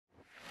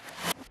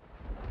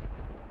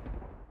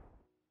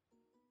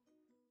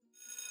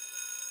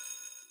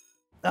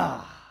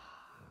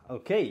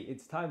Okay,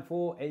 it's time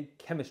for a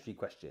chemistry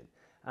question.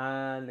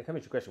 And the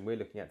chemistry question we're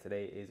looking at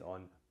today is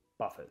on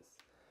buffers.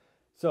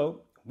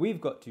 So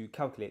we've got to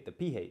calculate the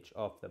pH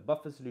of the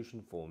buffer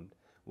solution formed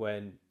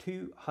when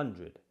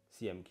 200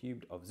 cm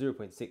cubed of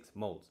 0.6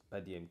 moles per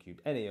dm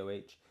cubed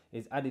NaOH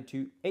is added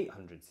to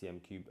 800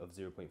 cm cubed of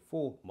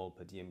 0.4 mole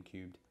per dm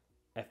cubed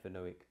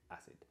ethanoic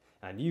acid.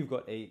 And you've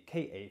got a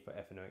Ka for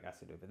ethanoic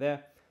acid over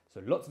there.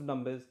 So lots of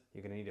numbers,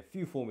 you're going to need a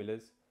few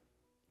formulas.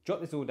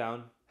 Jot this all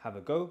down, have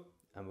a go,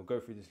 and we'll go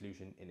through the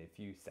solution in a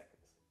few seconds.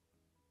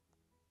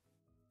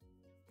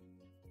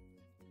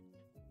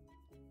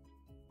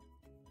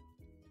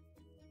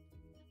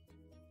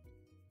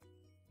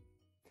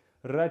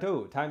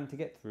 Righto, time to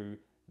get through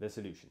the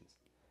solutions.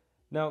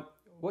 Now,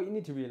 what you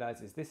need to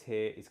realize is this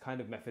here is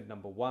kind of method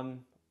number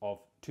 1 of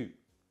 2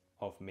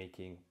 of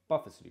making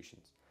buffer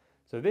solutions.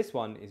 So this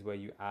one is where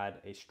you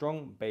add a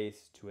strong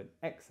base to an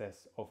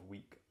excess of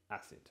weak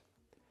acid.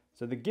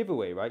 So the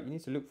giveaway, right, you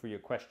need to look through your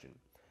question.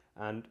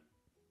 And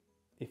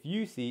if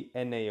you see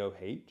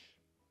NaOH,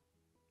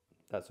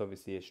 that's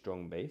obviously a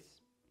strong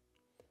base.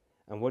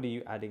 And what are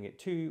you adding it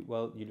to?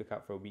 Well, you look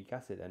out for a weak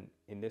acid, and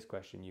in this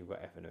question, you've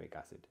got ethanoic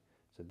acid.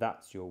 So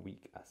that's your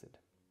weak acid.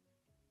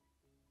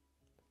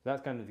 So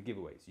that's kind of the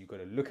giveaway. So you've got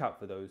to look out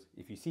for those.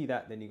 If you see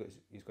that, then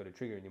you've got to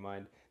trigger in your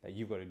mind that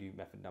you've got to do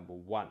method number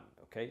 1.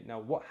 Okay. Now,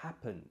 what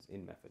happens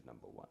in method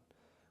number 1?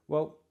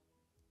 Well,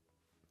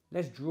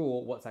 let's draw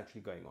what's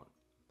actually going on.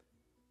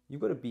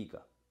 You've got a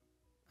beaker,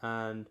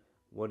 and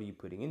what are you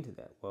putting into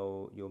there?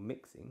 Well, you're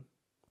mixing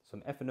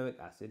some ethanoic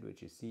acid,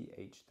 which is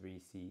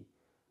CH3COOH,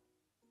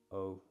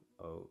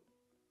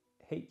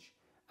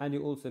 and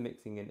you're also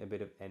mixing in a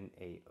bit of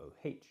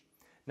NaOH.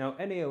 Now,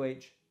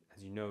 NaOH,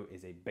 as you know,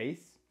 is a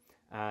base,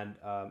 and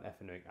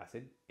ethanoic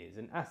acid is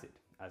an acid,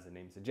 as the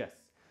name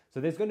suggests. So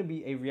there's going to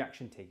be a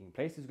reaction taking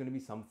place. There's going to be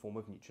some form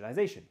of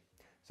neutralization.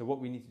 So what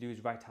we need to do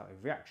is write out a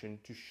reaction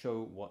to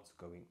show what's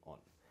going on.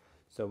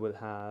 So we'll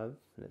have,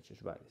 let's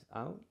just write this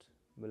out.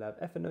 We'll have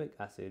ethanoic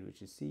acid,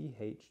 which is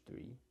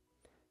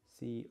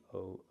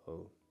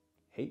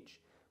CH3COOH.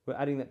 We're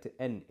adding that to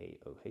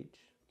NaOH,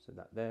 so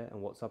that there.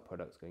 And what's our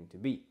product's going to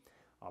be?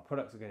 Our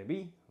products are going to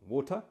be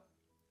water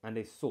and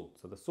a salt.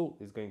 So the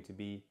salt is going to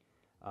be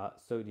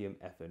sodium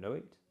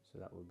ethanoate. So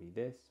that will be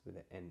this with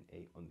an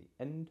Na on the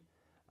end,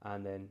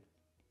 and then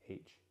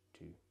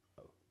H2O.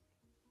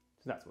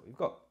 So that's what we've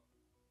got.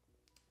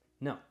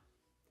 Now,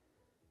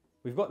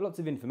 we've got lots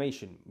of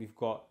information. We've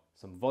got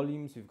some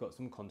volumes, we've got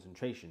some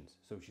concentrations.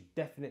 So we should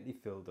definitely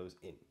fill those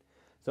in.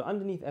 So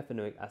underneath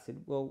ethanoic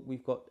acid, well,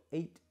 we've got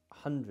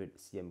 800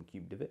 cm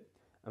cubed of it,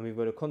 and we've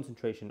got a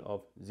concentration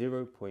of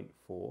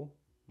 0.4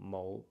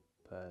 mole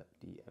per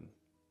dm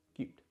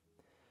cubed.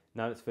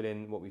 Now let's fill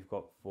in what we've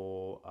got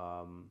for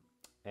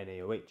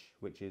NaOH,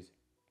 which is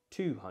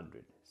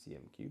 200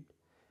 cm cubed,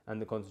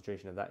 and the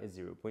concentration of that is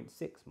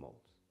 0.6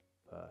 moles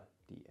per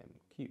dm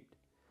cubed.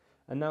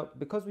 And now,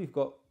 because we've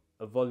got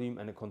a volume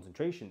and a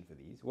concentration for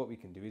these, what we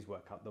can do is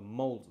work out the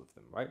moles of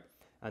them, right?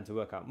 And to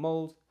work out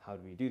moles, how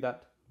do we do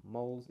that?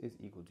 Moles is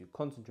equal to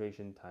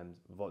concentration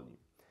times volume.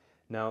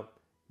 Now,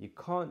 you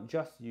can't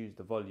just use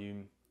the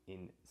volume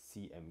in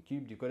cm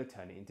cubed, you've got to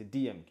turn it into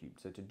dm cubed.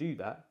 So to do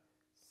that,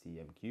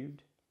 cm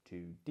cubed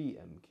to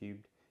dm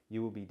cubed,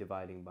 you will be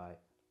dividing by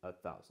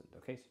 1,000.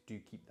 Okay, so do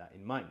keep that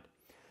in mind.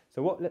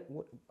 So what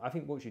I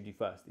think what we should do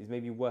first is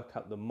maybe work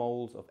out the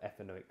moles of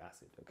ethanoic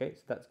acid. Okay,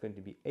 so that's going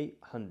to be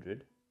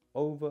 800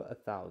 over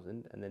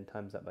 1,000 and then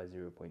times that by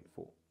 0.4.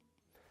 So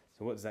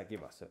what does that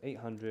give us? So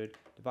 800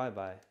 divided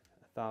by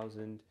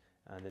 1,000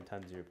 and then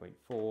times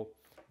 0.4.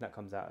 That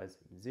comes out as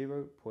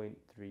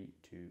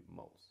 0.32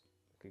 moles.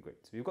 Okay,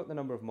 great. So we've got the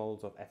number of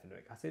moles of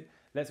ethanoic acid.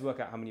 Let's work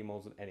out how many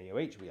moles of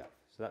NaOH we have.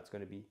 So that's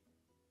going to be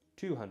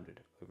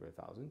 200 over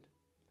 1,000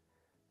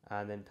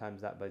 and then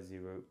times that by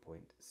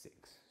 0.6.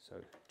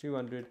 So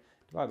 200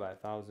 divided by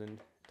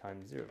 1,000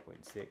 times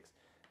 0.6.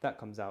 That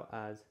comes out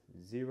as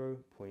 0.12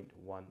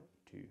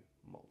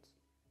 moles.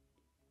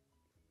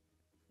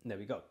 There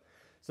we go.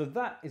 So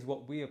that is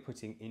what we are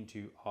putting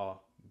into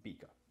our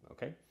beaker,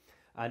 okay?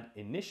 And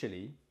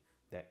initially,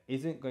 there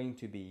isn't going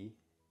to be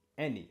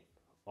any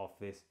of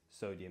this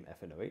sodium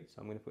ethanoate.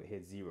 So I'm going to put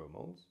here 0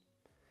 moles.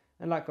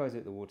 And likewise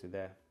with the water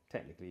there,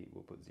 technically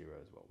we'll put 0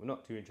 as well. We're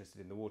not too interested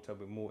in the water,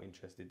 we're more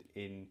interested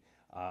in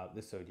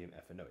the sodium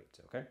ethanoate,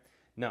 okay?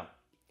 Now,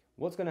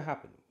 what's going to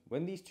happen?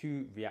 When these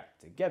two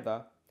react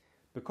together,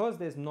 because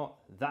there's not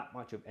that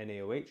much of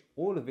NaOH,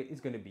 all of it is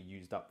going to be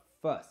used up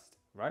first,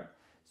 right?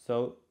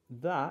 So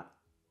that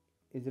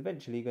is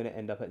eventually going to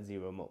end up at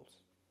 0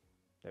 moles.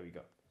 There we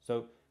go.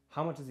 So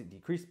how much does it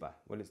decrease by?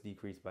 Well, it's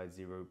decreased by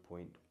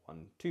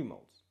 0.12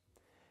 moles.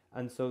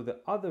 And so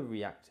the other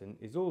reactant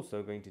is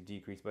also going to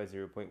decrease by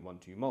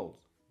 0.12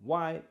 moles.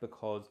 Why?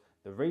 Because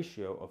the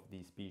ratio of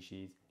these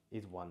species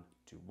is 1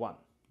 to 1.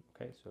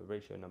 Okay, so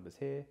ratio numbers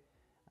here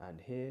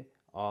and here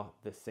are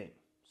the same.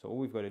 So all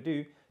we've got to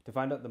do to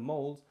find out the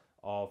moles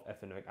of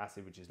ethanoic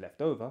acid which is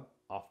left over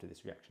after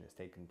this reaction has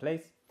taken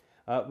place,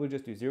 we'll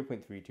just do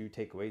 0.32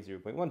 take away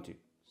 0.12.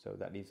 So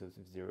that leaves us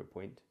with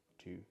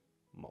 0.2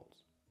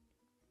 moles.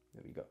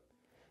 There we go.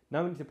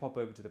 Now we need to pop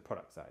over to the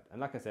product side.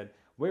 And like I said,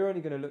 we're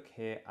only going to look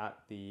here at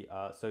the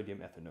sodium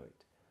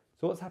ethanoate.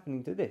 So what's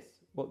happening to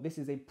this? Well, this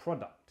is a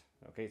product.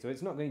 Okay, so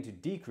it's not going to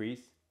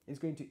decrease, it's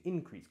going to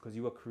increase because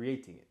you are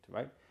creating it,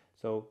 right?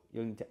 So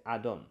you'll need to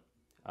add on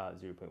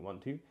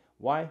 0.12.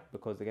 Why?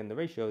 Because again, the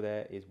ratio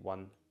there is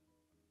 1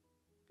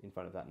 in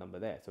front of that number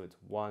there. So it's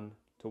 1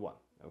 to 1,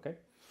 okay?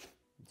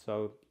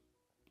 So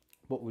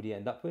what would you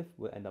end up with?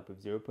 We'll end up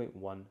with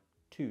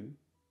 0.12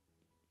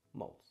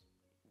 moles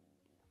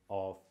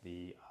of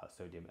the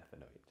sodium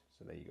ethanoate.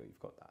 So there you go, you've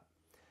got that.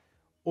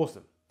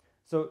 Awesome.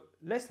 So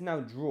let's now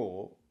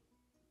draw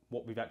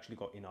what we've actually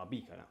got in our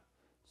beaker now.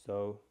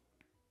 So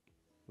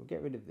we'll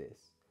get rid of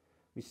this.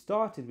 We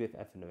started with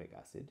ethanoic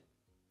acid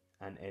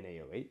and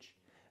NaOH.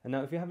 And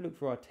now if you have a look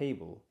through our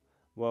table,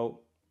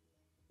 well,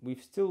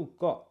 we've still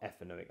got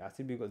ethanoic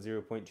acid. We've got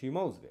 0.2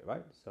 moles of it,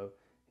 right? So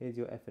here's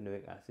your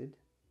ethanoic acid.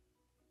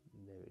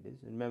 There it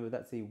is. And remember,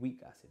 that's a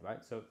weak acid,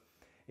 right? So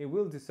it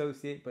will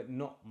dissociate, but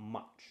not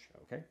much,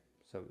 okay?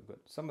 So we've got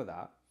some of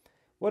that.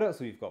 What else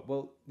have we got?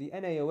 Well, the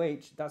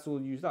NaOH, that's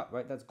all used up,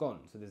 right? That's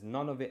gone. So there's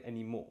none of it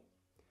anymore.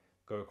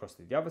 Go across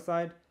to the other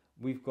side.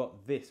 We've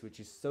got this, which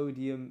is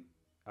sodium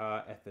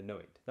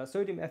ethanoate. That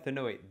sodium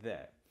ethanoate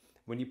there,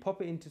 when you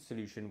pop it into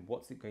solution,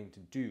 what's it going to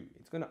do?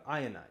 It's going to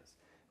ionize.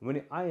 And when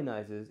it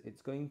ionizes,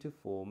 it's going to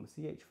form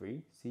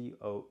CH3,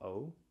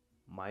 COO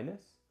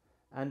minus,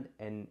 and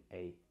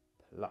Na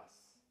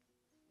plus.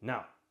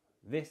 Now,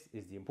 this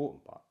is the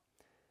important part.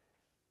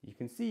 You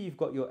can see you've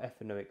got your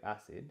ethanoic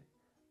acid,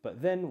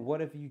 but then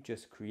what have you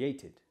just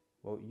created?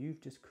 Well,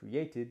 you've just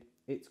created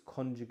its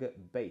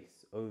conjugate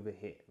base over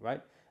here,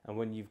 right? And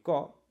when you've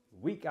got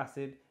weak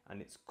acid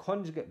and its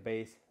conjugate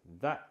base,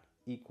 that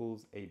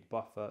equals a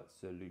buffer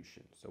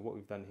solution. So what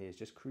we've done here is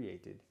just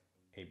created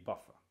a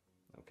buffer,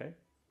 okay?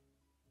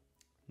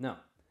 Now,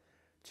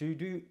 to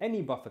do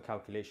any buffer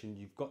calculation,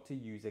 you've got to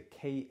use a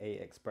Ka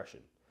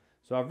expression.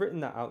 So I've written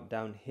that out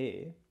down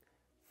here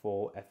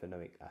for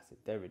ethanoic acid.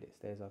 There it is.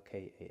 There's our Ka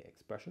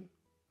expression.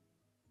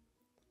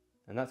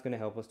 And that's going to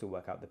help us to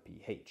work out the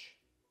pH.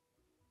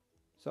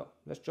 So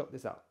let's chop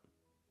this out.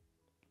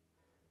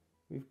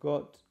 We've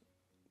got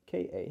Ka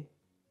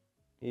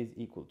is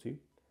equal to,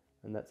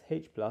 and that's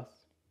H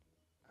plus,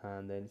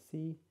 and then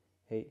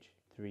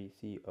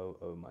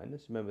CH3COO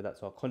minus. Remember,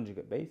 that's our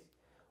conjugate base,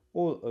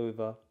 all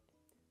over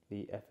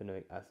the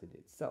ethanoic acid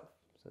itself.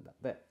 So that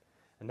there.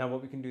 And now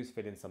what we can do is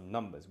fill in some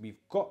numbers.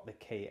 We've got the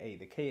Ka.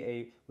 The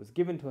Ka was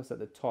given to us at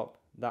the top.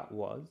 That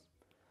was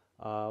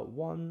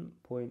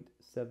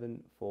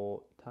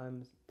 1.74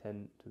 times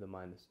 10 to the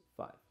minus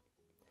 5.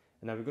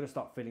 And now we're going to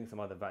start filling some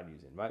other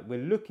values in, right?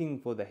 We're looking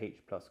for the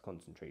H plus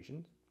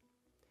concentrations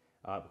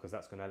because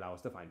that's going to allow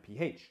us to find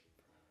pH.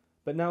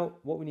 But now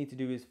what we need to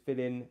do is fill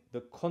in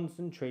the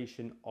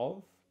concentration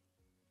of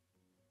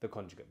the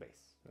conjugate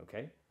base,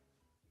 okay?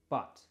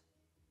 But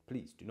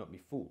please do not be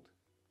fooled.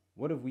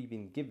 What have we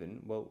been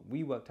given? Well,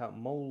 we worked out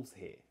moles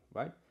here,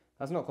 right?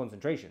 That's not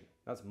concentration,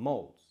 that's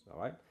moles, all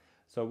right?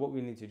 So what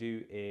we need to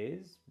do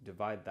is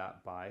divide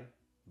that by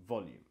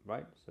volume,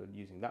 right? So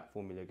using that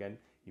formula again,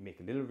 you make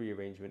a little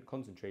rearrangement.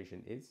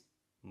 Concentration is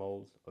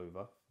moles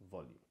over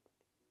volume.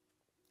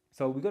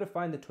 So we've got to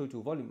find the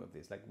total volume of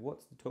this. Like,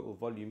 what's the total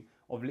volume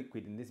of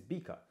liquid in this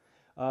beaker?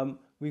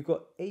 We've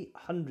got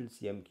 800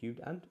 cm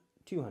cubed and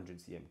 200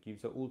 cm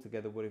cubed. So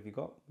altogether, what have we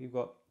got? We've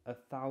got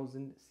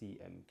 1000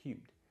 cm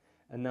cubed.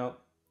 And now,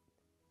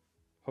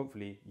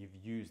 hopefully, you've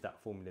used that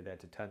formula there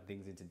to turn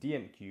things into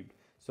dm cubed.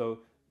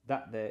 So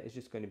that there is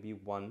just going to be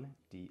 1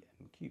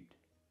 dm cubed,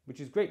 which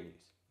is great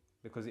news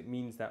because it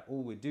means that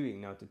all we're doing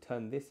now to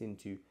turn this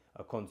into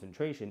a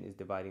concentration is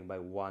dividing by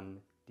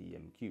 1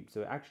 dm cubed.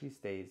 So it actually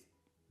stays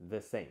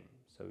the same.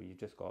 So you've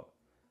just got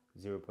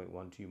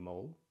 0.12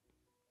 mole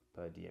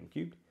per dm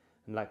cubed.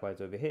 And likewise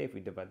over here, if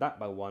we divide that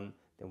by 1,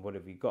 then what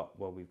have we got?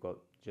 Well, we've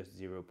got just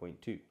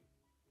 0.2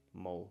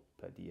 mole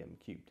per dm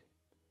cubed.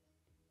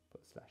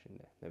 Put a slash in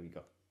there. There we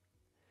go.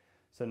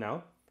 So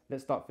now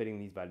let's start filling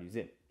these values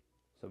in.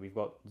 So we've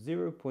got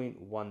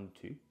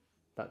 0.12.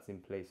 That's in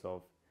place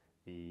of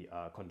the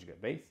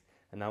conjugate base.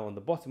 And now on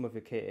the bottom of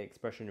your Ka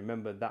expression,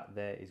 remember that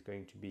there is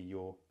going to be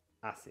your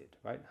acid,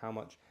 right? How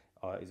much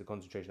is the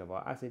concentration of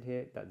our acid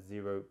here? That's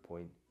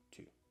 0.2.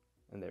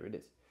 And there it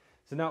is.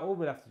 So now all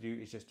we'll have to do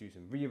is just do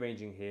some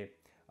rearranging here.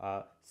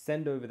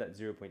 Send over that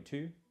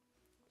 0.2.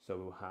 So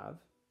we'll have,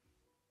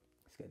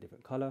 let's get a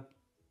different color.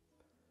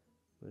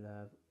 We'll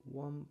have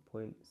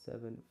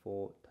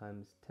 1.74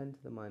 times 10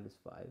 to the minus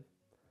 5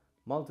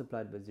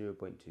 multiplied by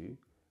 0.2,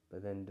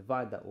 but then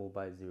divide that all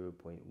by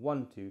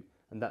 0.12,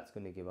 and that's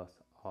going to give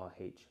us our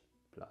H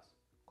plus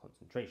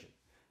concentration.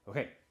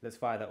 Okay, let's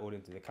fire that all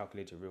into the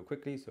calculator real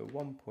quickly. So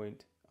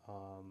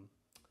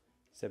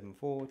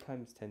 1.74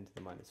 times 10 to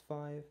the minus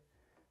 5,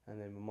 and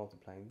then we're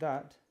multiplying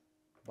that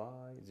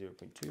by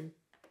 0.2,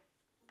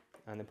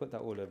 and then put that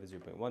all over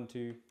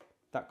 0.12.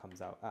 That comes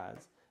out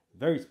as a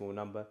very small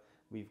number.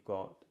 We've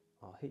got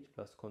our H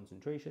plus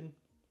concentration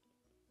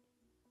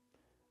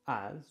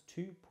as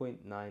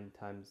 2.9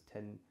 times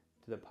 10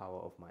 to the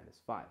power of minus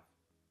 5.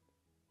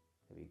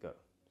 There we go.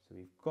 So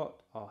we've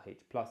got our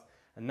H plus,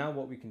 and now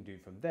what we can do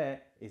from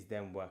there is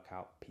then work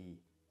out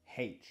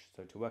pH.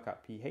 So to work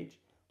out pH,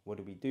 what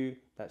do?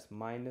 That's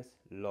minus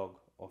log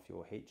of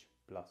your H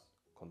plus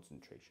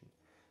concentration.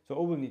 So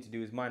all we need to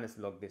do is minus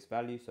log this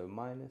value, so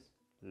minus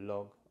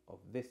log of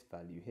this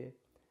value here,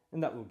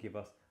 and that will give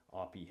us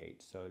our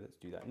pH. So let's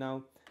do that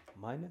now,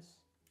 minus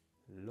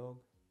log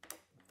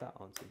that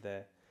answer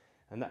there,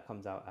 and that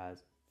comes out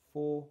as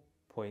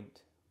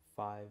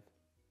 4.54.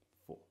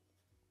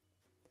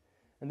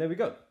 And there we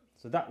go.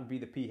 So that would be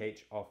the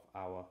pH of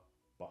our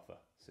buffer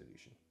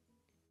solution.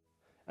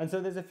 And so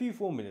there's a few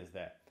formulas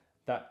there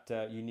that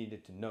you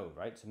needed to know,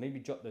 right? So maybe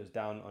jot those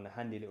down on a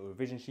handy little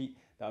revision sheet.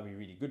 That'll be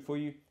really good for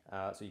you.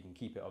 So you can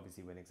keep it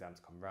obviously when exams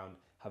come around,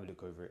 have a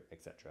look over it,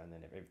 etc. And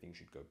then everything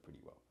should go pretty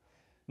well.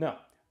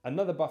 Now,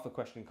 another buffer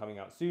question coming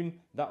out soon.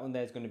 That one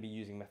there is going to be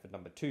using method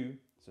number 2.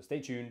 So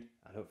stay tuned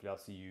and hopefully I'll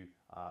see you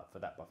for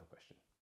that buffer question.